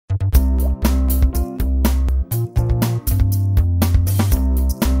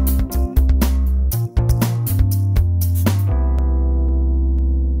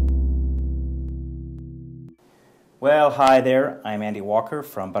Well, hi there, I'm Andy Walker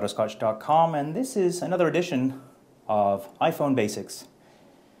from butterscotch.com, and this is another edition of iPhone Basics.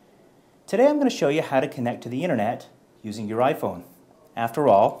 Today I'm going to show you how to connect to the internet using your iPhone. After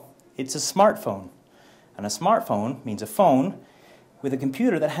all, it's a smartphone, and a smartphone means a phone with a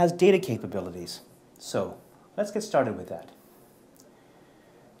computer that has data capabilities. So, let's get started with that.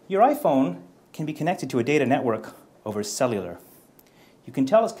 Your iPhone can be connected to a data network over cellular. You can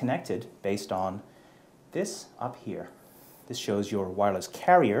tell it's connected based on this up here. This shows your wireless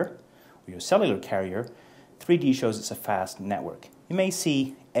carrier, or your cellular carrier. 3D shows it's a fast network. You may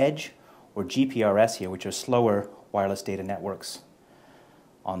see Edge or GPRS here, which are slower wireless data networks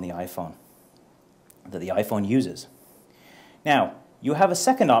on the iPhone, that the iPhone uses. Now, you have a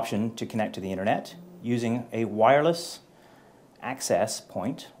second option to connect to the internet using a wireless access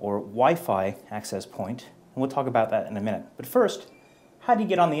point, or Wi-Fi access point, and we'll talk about that in a minute. But first, how do you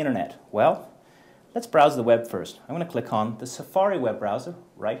get on the internet? Well, let's browse the web first. I'm going to click on the Safari web browser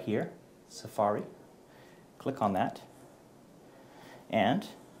right here, Safari. Click on that. And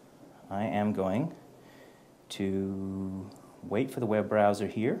I am going to wait for the web browser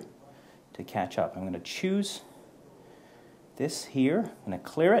here to catch up. I'm going to choose this here. I'm going to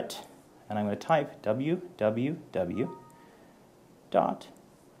clear it, and I'm going to type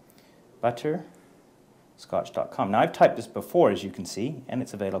www.butterscotch.com. Now, I've typed this before, as you can see, and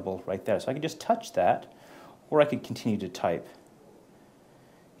it's available right there. So I can just touch that, or I could continue to type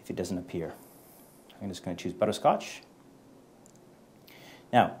if it doesn't appear. I'm just going to choose Butterscotch.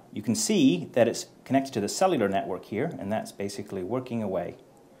 Now, you can see that it's connected to the cellular network here, and that's basically working away.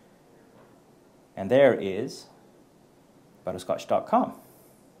 And there is butterscotch.com.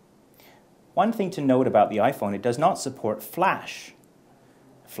 One thing to note about the iPhone, it does not support Flash.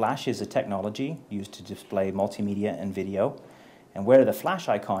 Flash is a technology used to display multimedia and video, and where the flash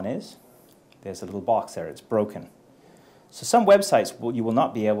icon is, there's a little box there. It's broken. So some websites you will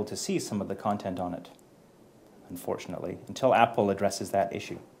not be able to see some of the content on it, unfortunately, until Apple addresses that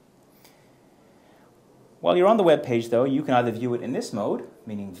issue. While you're on the web page, though, you can either view it in this mode,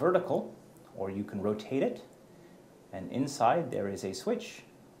 meaning vertical, or you can rotate it, and inside there is a switch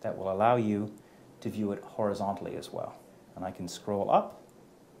that will allow you to view it horizontally as well. And I can scroll up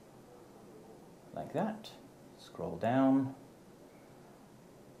like that, scroll down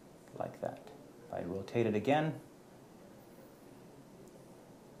like that. If I rotate it again,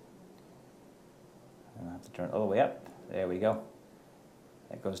 and I have to turn it all the way up, there we go.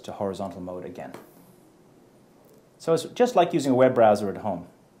 That goes to horizontal mode again. So it's just like using a web browser at home.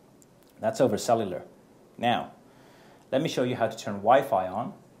 That's over cellular. Now, let me show you how to turn Wi-Fi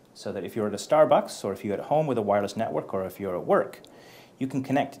on, so that if you're at a Starbucks, or if you're at home with a wireless network, or if you're at work, you can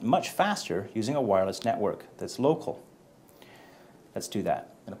connect much faster using a wireless network that's local. Let's do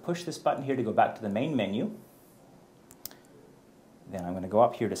that. I'm going to push this button here to go back to the main menu. Then I'm going to go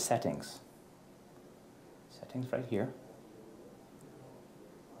up here to Settings. Settings right here.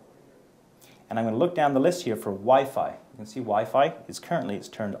 And I'm going to look down the list here for Wi-Fi. You can see Wi-Fi is currently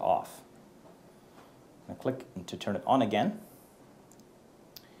turned off. I'm going to click to turn it on again.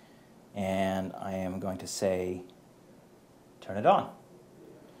 And I am going to say, turn it on.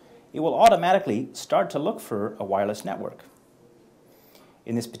 It will automatically start to look for a wireless network.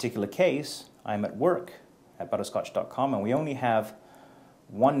 In this particular case, I'm at work at butterscotch.com, and we only have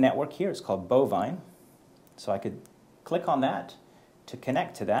one network here. It's called Bovine. So I could click on that to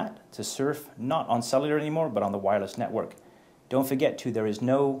connect to that, to surf not on cellular anymore, but on the wireless network. Don't forget too, there is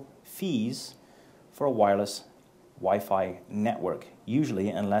no fees for a wireless Wi-Fi network, usually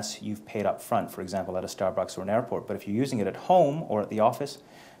unless you've paid up front, for example, at a Starbucks or an airport. But if you're using it at home or at the office,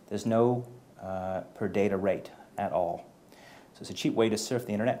 there's no per data rate at all. So it's a cheap way to surf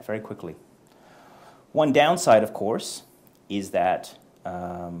the internet very quickly. One downside, of course, is that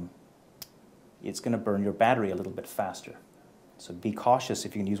it's going to burn your battery a little bit faster. So be cautious.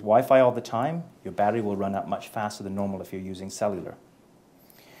 If you can use Wi-Fi all the time, your battery will run out much faster than normal if you're using cellular.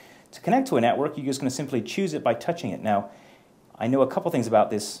 To connect to a network, you're just going to simply choose it by touching it. Now, I know a couple things about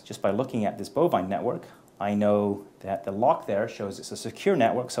this just by looking at this Bovine network. I know that the lock there shows it's a secure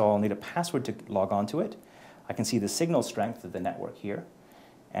network, so I'll need a password to log on to it. I can see the signal strength of the network here.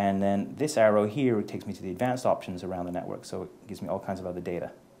 And then this arrow here takes me to the advanced options around the network, so it gives me all kinds of other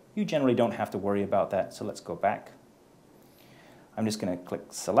data. You generally don't have to worry about that, so let's go back. I'm just going to click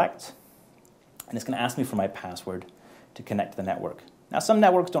Select, and it's going to ask me for my password to connect to the network. Now, some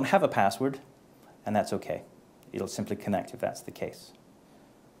networks don't have a password, and that's okay. It'll simply connect if that's the case.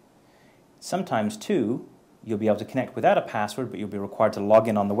 Sometimes, too, you'll be able to connect without a password, but you'll be required to log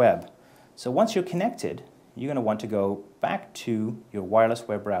in on the web. So once you're connected, you're going to want to go back to your wireless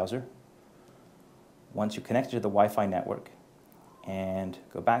web browser once you're connected to the Wi-Fi network, and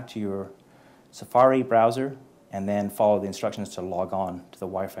go back to your Safari browser and then follow the instructions to log on to the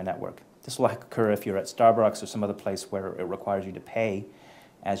Wi-Fi network. This will occur if you're at Starbucks or some other place where it requires you to pay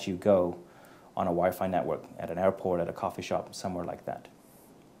as you go on a Wi-Fi network, at an airport, at a coffee shop, somewhere like that.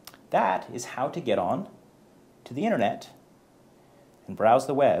 That is how to get on to the internet and browse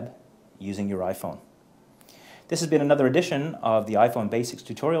the web using your iPhone. This has been another edition of the iPhone Basics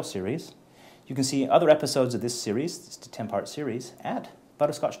tutorial series. You can see other episodes of this series, this 10-part series, at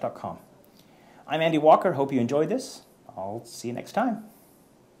butterscotch.com. I'm Andy Walker. Hope you enjoyed this. I'll see you next time.